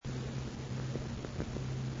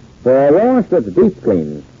For a wash that's deep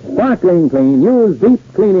clean, sparkling clean, use deep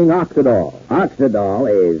cleaning Oxidol. Oxidol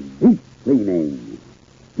is deep cleaning.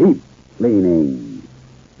 Deep cleaning.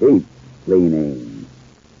 Deep cleaning.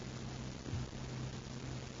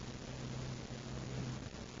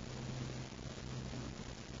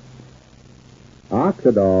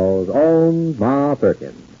 Oxidol's own Ma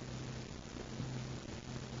Perkins.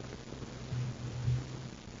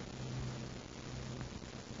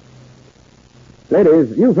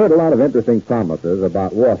 Ladies, you've heard a lot of interesting promises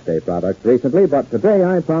about wash day products recently, but today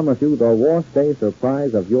I promise you the wash day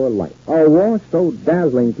surprise of your life. A wash so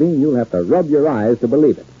dazzling clean you'll have to rub your eyes to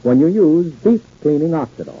believe it when you use Deep Cleaning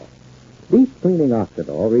Oxidol. Deep Cleaning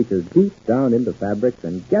Oxidol reaches deep down into fabrics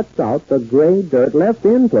and gets out the gray dirt left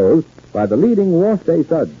in clothes by the leading wash day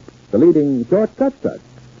suds, the leading shortcut suds.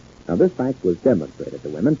 Now, this fact was demonstrated to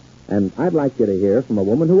women, and I'd like you to hear from a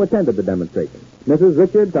woman who attended the demonstration, Mrs.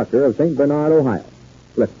 Richard Tucker of St. Bernard, Ohio.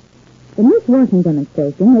 Listen. In this washing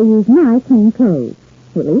demonstration, they used my clean clothes.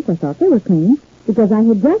 Well, at least I thought they were clean, because I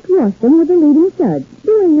had just washed them with the leading suds,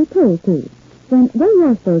 doing the tool too. Then they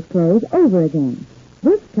washed those clothes over again,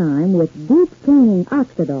 this time with Deep Cleaning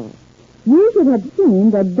Oxidol. You should have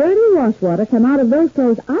seen the dirty wash water come out of those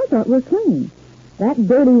clothes I thought were clean. That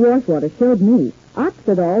dirty wash water showed me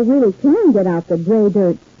Oxidol really can get out the gray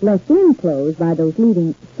dirt left in clothes by those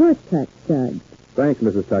leading shortcut suds. Thanks,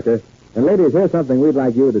 Mrs. Tucker. And ladies, here's something we'd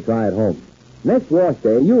like you to try at home. Next wash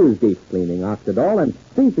day, use Deep Cleaning Oxidol and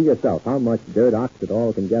see for yourself how much dirt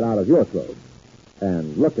Oxidol can get out of your clothes.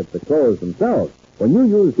 And look at the clothes themselves. When you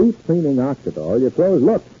use Deep Cleaning Oxidol, your clothes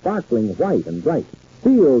look sparkling white and bright,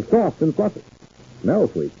 feel soft and fluffy. Smell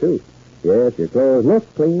sweet, too. Yes, your clothes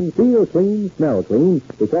look clean, feel clean, smell clean,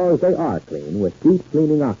 because they are clean with Deep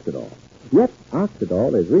Cleaning Oxidol. Yet,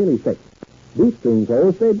 Oxidol is really safe. Deep clean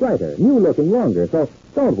clothes stay brighter, new-looking longer, so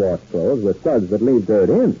don't wash clothes with suds that leave dirt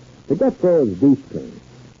in. To get clothes deep clean,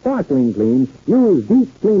 sparkling clean, use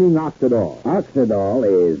Deep Cleaning Oxidol. Oxidol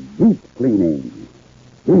is deep cleaning.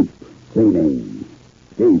 Deep cleaning.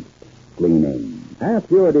 Deep cleaning.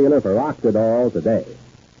 Ask your dealer for Oxidol today.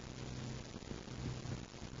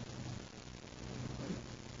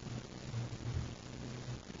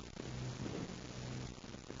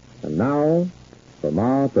 And now, for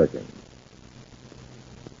Ma Perkins.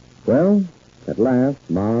 Well, at last,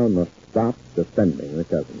 Ma must stop defending the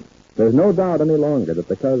cousins. There's no doubt any longer that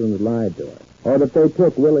the cousins lied to her, or that they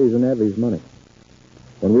took Willie's and Evie's money.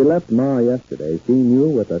 When we left Ma yesterday, she knew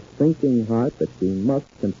with a sinking heart that she must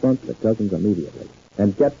confront the cousins immediately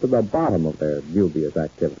and get to the bottom of their dubious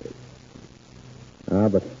activities.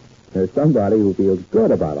 But there's somebody who feels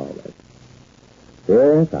good about all this.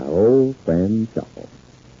 Yes, our old friend Shuffle.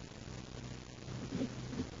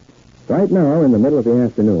 Right now, in the middle of the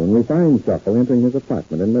afternoon, we find Shuffle entering his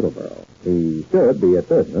apartment in Middleborough. He should be at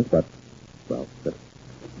business, but, well,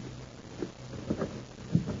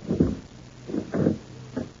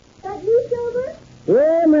 That you, Silver?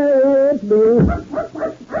 Yeah, Mary, it's me.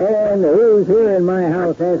 And who's here in my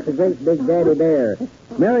house asked the great big daddy bear?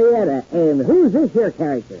 Marietta, and who's this here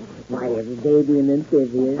character? Why, it's Davy and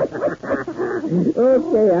Amphibian.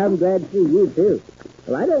 Okay, I'm glad to see you, too.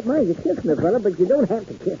 Well, I don't mind you kissing a fella, but you don't have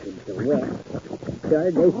to kiss him so wet.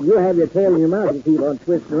 Sorry, Jason, you have your tail in your mouth and keep on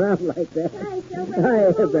twisting around like that. Hi, Silver.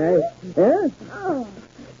 Hi, Barry. Huh? Oh.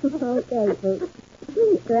 Okay, folks.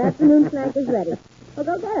 Your afternoon snack is ready. Well,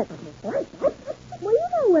 go get it. What? Well, you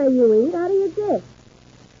know where you eat. How do you dish?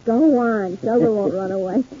 Go on. Silver won't run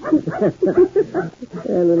away.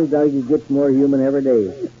 That little doggy gets more human every day.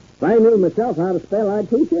 If I knew myself how to spell, I'd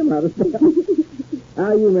teach him how to spell. How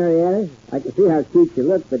are you, Marietta? I can see how cute you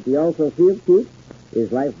look, but do you also feel cute?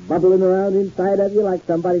 Is life bubbling around inside of you like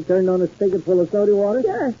somebody turned on a spigot full of soda water?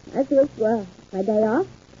 Sure. I feel swell. My day off.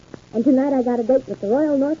 And tonight I got a date with the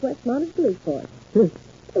Royal Northwest Mounted Police Force.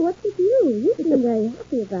 Hey, what's with you? You seem very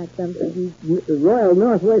happy about something. Royal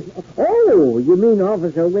Northwest... Oh, you mean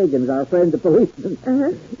Officer Wiggins, our friend the policeman.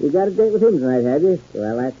 Uh-huh. You got a date with him tonight, have you?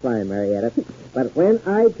 Well, that's fine, Marietta. But when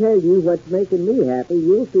I tell you what's making me happy,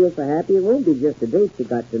 you'll feel so happy it won't be just a date you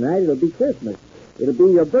got tonight. It'll be Christmas. It'll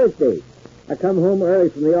be your birthday. I come home early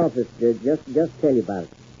from the office to just tell you about it.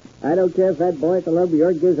 I don't care if that boy at the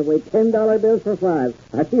lumberyard gives away $10 bills for $5.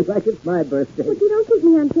 I feel like it's my birthday. But you don't keep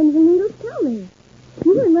me on pins and needles. Tell me.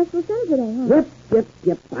 You were in Rushville Center today, huh?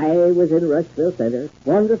 Yep. I was in Rushville Center.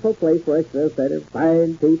 Wonderful place, Rushville Center.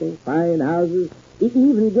 Fine people, fine houses.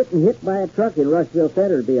 Even getting hit by a truck in Rushville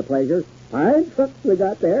Center would be a pleasure. Fine trucks we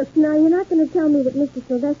got there. Now, you're not going to tell me that Mr.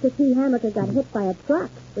 Sylvester T. Hammaker got hit by a truck,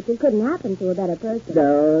 which it couldn't happen to a better person.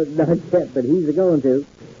 No, not yet, but he's going to.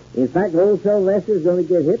 In fact, old Sylvester's going to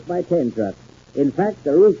get hit by 10 trucks. In fact,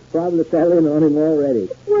 the roof's probably settling on him already.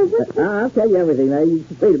 I'll tell you everything. Now, you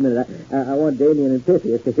just wait a minute. I want Damien and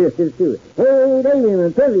Pythias to hear this, too. Hey, Damien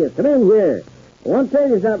and Pythias, come in here. I want to tell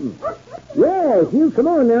you something. Yes, you come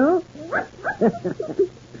on now.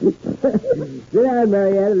 Sit down,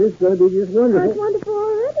 Marietta. This is going to be just wonderful. It's wonderful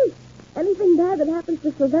already. Anything bad that happens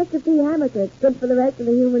to Sylvester P. Hamilton, it's good for the rest of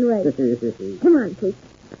the human race. Come on, Pete.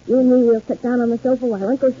 You and me will sit down on the sofa while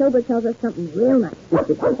Uncle Schobert tells us something real nice.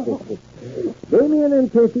 Damien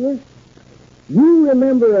and Pythias, you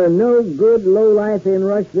remember a no-good lowlife in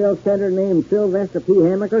Rushville Center named Sylvester P.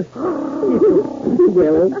 Hammaker?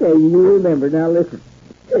 Well, okay, you remember. Now, listen.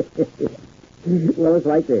 Well, it's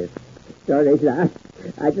like this. Darnation,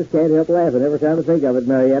 I just can't help laughing every time I think of it,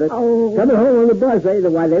 Marietta. Oh. Coming home on the bus,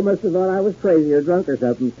 why, they must have thought I was crazy or drunk or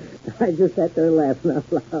something. I just sat there laughing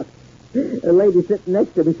out loud. A lady sitting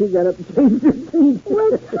next to me, she got up and changed her seat.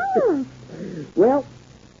 Well, sure. Well,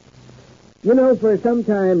 you know, for some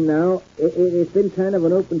time now, it's been kind of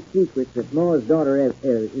an open secret that Ma's daughter, that's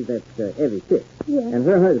Evie Fitz, and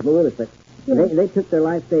her husband, Willis Fitz, they took their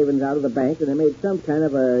life savings out of the bank and they made some kind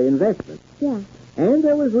of a investment. Yeah. And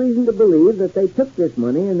there was reason to believe that they took this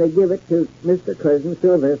money and they give it to Mr. Cousin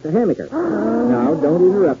Sylvester Hammaker. Now, don't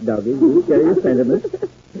interrupt, Dougie. You share your sentiments.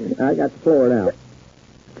 I got the floor now.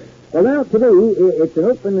 Well, now, to me, it's an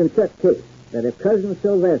open and shut case that if Cousin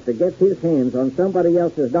Sylvester gets his hands on somebody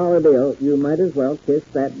else's dollar bill, you might as well kiss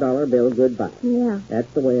that dollar bill goodbye. Yeah.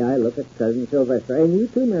 That's the way I look at Cousin Sylvester. And you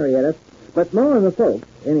too, Marietta. But Ma and the folks,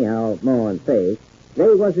 anyhow, Ma and Faye,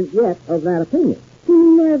 they wasn't yet of that opinion. You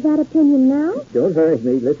mean they're of that opinion now? Don't hurry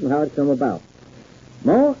me. Listen how it's come about.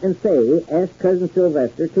 Ma and Faye asked Cousin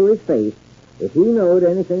Sylvester to his face if he knowed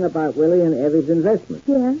anything about Willie and Evie's investment.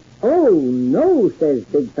 Yeah. Oh, no, says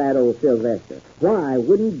big fat old Sylvester. Why, I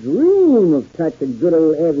wouldn't dream of touching good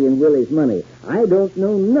old Evie and Willie's money. I don't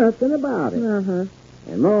know nothing about it. Uh-huh.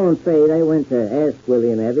 And Ma and Faye, they went to ask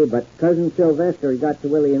Willie and Evie, but Cousin Sylvester got to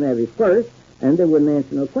Willie and Evie first, and they wouldn't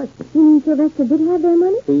answer no questions. You mean Sylvester did have their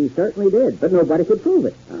money? He certainly did, but nobody could prove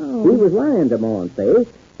it. Oh. He was lying to Ma and Faye,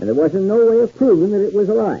 and there wasn't no way of proving that it was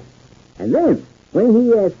a lie. And then, when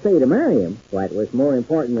he asked Faye to marry him, why, it was more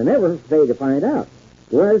important than ever for Faye to find out.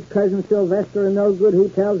 Was Cousin Sylvester a no-good who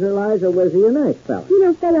tells her lies, or was he a nice fellow? You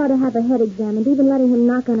know, Faye ought to have her head examined, even letting him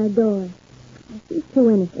knock on her door. She's too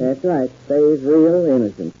innocent. That's right. Faye's real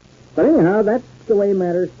innocent. But anyhow, that's the way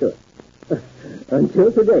matters stood.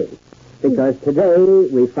 Until today. Because today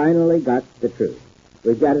we finally got the truth.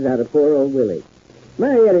 We got it out of poor old Willie.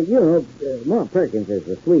 Marietta, you know, Ma Perkins is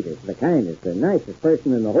the sweetest, the kindest, the nicest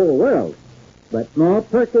person in the whole world. But Ma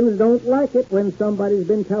Perkins don't like it when somebody's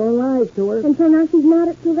been telling lies to her. And so now she's mad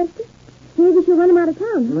at Sylvester? Maybe she'll run him out of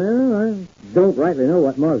town, huh? Well, I don't rightly know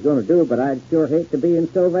what Ma's going to do, but I'd sure hate to be in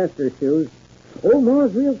Sylvester's shoes. Oh,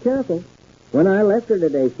 Ma's real careful. When I left her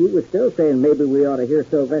today, she was still saying maybe we ought to hear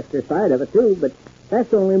Sylvester's side of it, too, but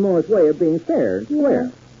that's only Ma's way of being fair and square.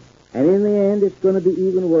 Yeah. And in the end, it's going to be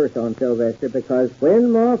even worse on Sylvester, because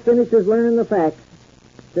when Ma finishes learning the facts,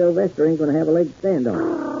 Sylvester ain't going to have a leg to stand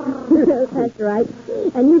on. That's right.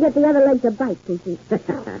 And you get the other leg to bite, Pinky.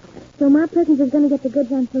 So Ma Perkins is going to get the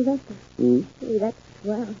goods on Sylvester. Hmm? Gee, that's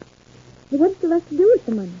swell. Hey, what does Sylvester do with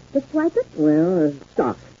the money? Just swipe it? Well,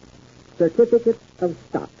 stock. Certificates of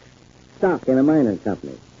stock. Stock in a mining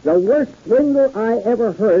company. The worst swindle I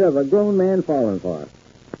ever heard of a grown man falling for.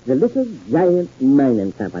 The Little Giant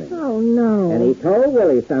Mining Company. Oh, no. And he told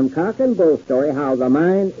Willie some cock and bull story how the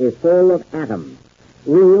mine is full of atoms.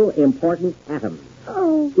 Real important atoms.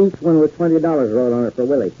 Oh. Each one with $20 rolled on it for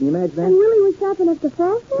Willie. Can you imagine that? And Willie was sharp enough to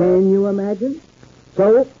fall for it? Can you imagine?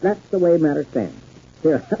 So, that's the way matters stand.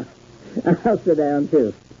 Here, I'll sit down,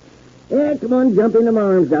 too. Yeah, come on, jump into my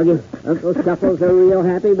arms, Dougie. Uncle Shuffle's a real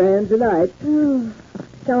happy man tonight. Oh.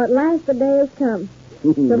 So at last the day has come.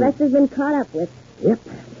 Sylvester's been caught up with. Yep.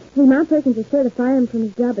 Hey, Ma Perkins is sure to fire him from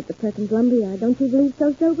his job at the Perkins Lumberyard. Don't you believe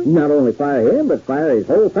so, Sober? Not only fire him, but fire his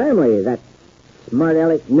whole family. That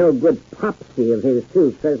smart-aleck, no-good popsy of his,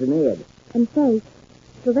 too, Cousin Ed. And Faye.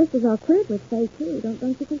 Sylvester's all queered with Faye, too.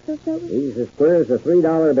 Don't you think so, Sober? He's as queer as a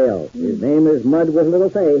 $3 bill. His name is Mud with Little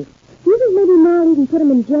Faye. Do you think maybe Ma'll even put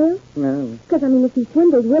him in jail? No. Because, I mean, if he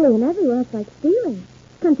swindled Willie and everyone, it's like stealing.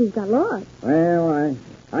 Country's got laws. Well,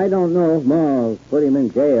 I don't know if Ma'll put him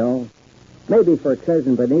in jail. Maybe for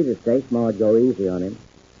Cousin Benita's sake, Ma'd go easy on him.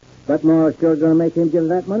 But Ma''s sure going to make him give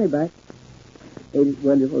that money back. Ain't it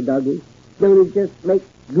wonderful, Dougie? Don't it just make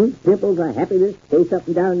goose pimples of happiness chase up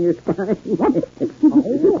and down your spine?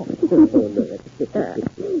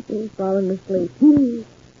 He's falling asleep.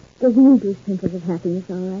 Gives me goose pimples of happiness,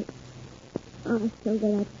 all right. Oh, so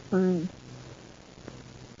that's fine.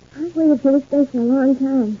 I've waited for this day for a long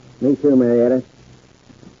time. Me too, Marietta.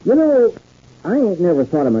 You know, I ain't never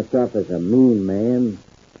thought of myself as a mean man.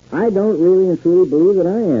 I don't really and truly believe that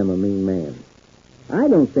I am a mean man. I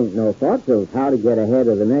don't think no thoughts of how to get ahead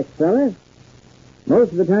of the next fella.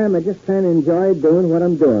 Most of the time, I just kind of enjoy doing what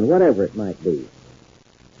I'm doing, whatever it might be.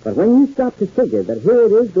 But when you stop to figure that here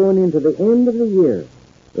it is going into the end of the year,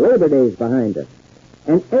 Labor Day's behind us,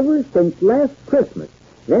 and ever since last Christmas,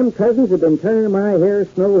 them cousins have been turning my hair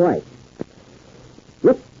snow white.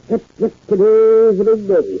 Yep, today's a big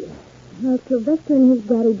day. Well, Sylvester and his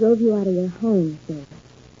daddy drove you out of your home, Silver.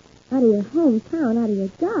 Out of your hometown, out of your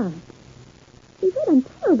job. See, they done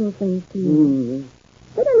terrible things to you. Mm-hmm.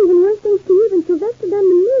 They done even worse things to you than Sylvester done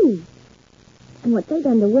to me. And what they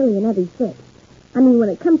done to Willie and Eddie Fitz. I mean, when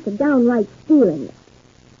it comes to downright stealing.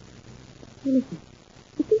 Hey, listen.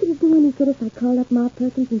 You think it'd do any good if I called up Ma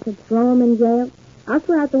Perkins and said throw him in jail? I'll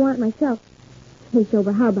throw out the warrant myself. Hey,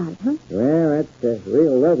 Silver, how about it, huh? Well, that's a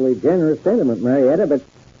real lovely, generous sentiment, Marietta, but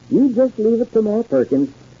you just leave it to Ma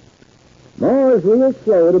Perkins. Ma is real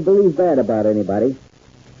slow to believe bad about anybody.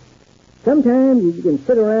 Sometimes you can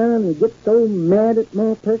sit around and get so mad at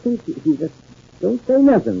Ma Perkins, she just don't say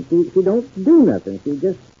nothing. She don't do nothing. She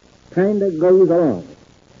just kind of goes along.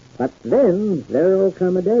 But then there'll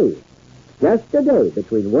come a day. Just a day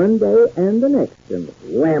between one day and the next, and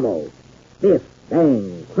whammo, biff,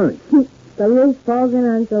 bang, crunch. The roof falls in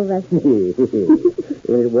on Sylvester.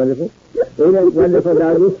 Isn't it wonderful? Ain't it wonderful,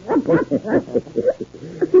 doggy?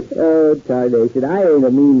 Oh, tarnation, I ain't a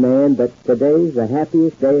mean man, but today's the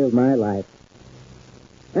happiest day of my life.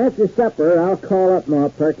 After supper, I'll call up Ma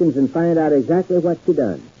Perkins and find out exactly what she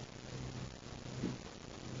done.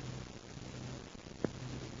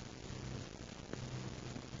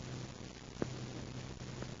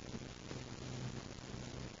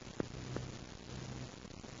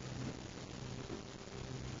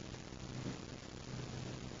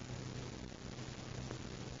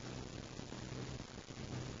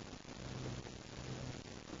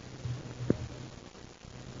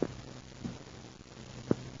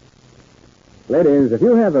 Ladies, if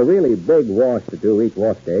you have a really big wash to do each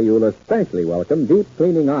wash day, you'll especially welcome deep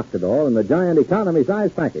cleaning Oxidol in the giant economy size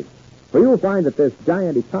package. For you'll find that this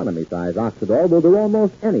giant economy size Oxidol will do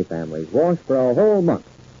almost any family's wash for a whole month.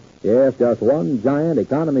 Yes, just one giant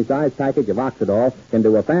economy size package of Oxidol can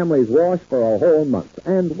do a family's wash for a whole month.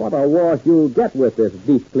 And what a wash you'll get with this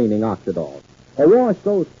deep cleaning Oxidol. A wash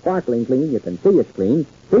so sparkling clean you can see it's clean,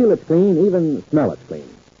 feel it's clean, even smell it's clean.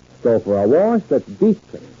 So for a wash that's deep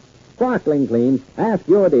clean, sparkling clean, ask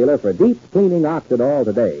your dealer for deep cleaning Oxidol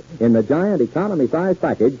today in the giant economy size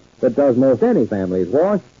package that does most any family's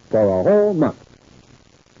wash for a whole month.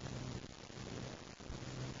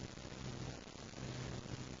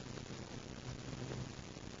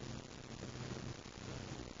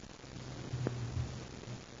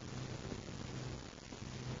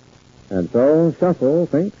 And so Shuffle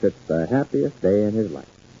thinks it's the happiest day in his life.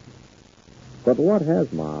 But what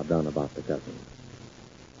has Ma done about the cousins?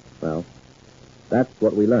 Well, that's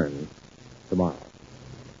what we learn tomorrow.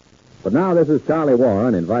 But now this is Charlie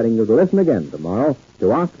Warren inviting you to listen again tomorrow to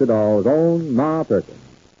Oxidol's own Ma Perkins.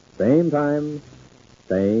 Same time,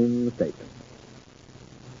 same station.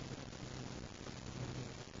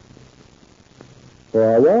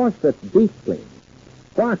 For a wash that's deep clean,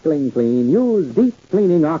 sparkling clean, use deep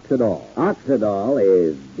cleaning Oxidol. Oxidol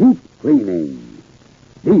is deep cleaning.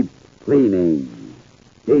 Deep cleaning.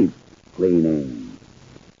 Deep cleaning.